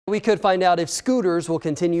We could find out if scooters will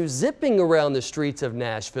continue zipping around the streets of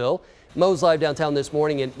Nashville. Mo's live downtown this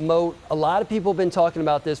morning, and Mo, a lot of people have been talking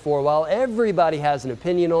about this for a while. Everybody has an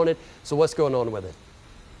opinion on it. So what's going on with it?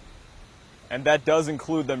 And that does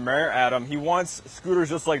include the mayor, Adam. He wants scooters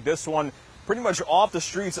just like this one pretty much off the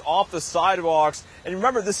streets, off the sidewalks. And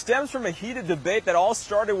remember, this stems from a heated debate that all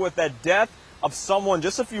started with that death of someone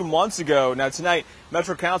just a few months ago. Now tonight,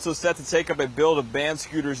 Metro Council is set to take up a bill to ban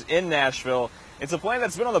scooters in Nashville. It's a plan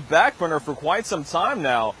that's been on the back burner for quite some time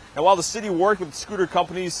now. And while the city worked with scooter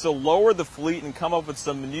companies to lower the fleet and come up with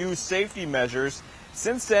some new safety measures,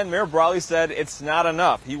 since then, Mayor Briley said it's not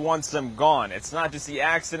enough. He wants them gone. It's not just the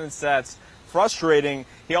accidents that's frustrating.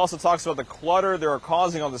 He also talks about the clutter they're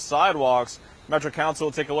causing on the sidewalks. Metro Council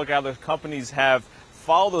will take a look at how the companies have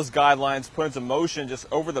followed those guidelines put into motion just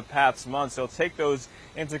over the past months. They'll take those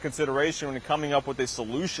into consideration when coming up with a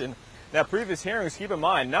solution. Now, previous hearings, keep in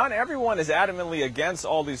mind, not everyone is adamantly against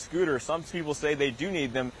all these scooters. Some people say they do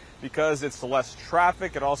need them because it's less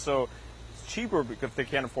traffic. It also is cheaper because they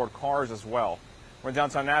can't afford cars as well. We're in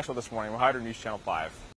downtown Nashville this morning. We're Hyder News Channel 5.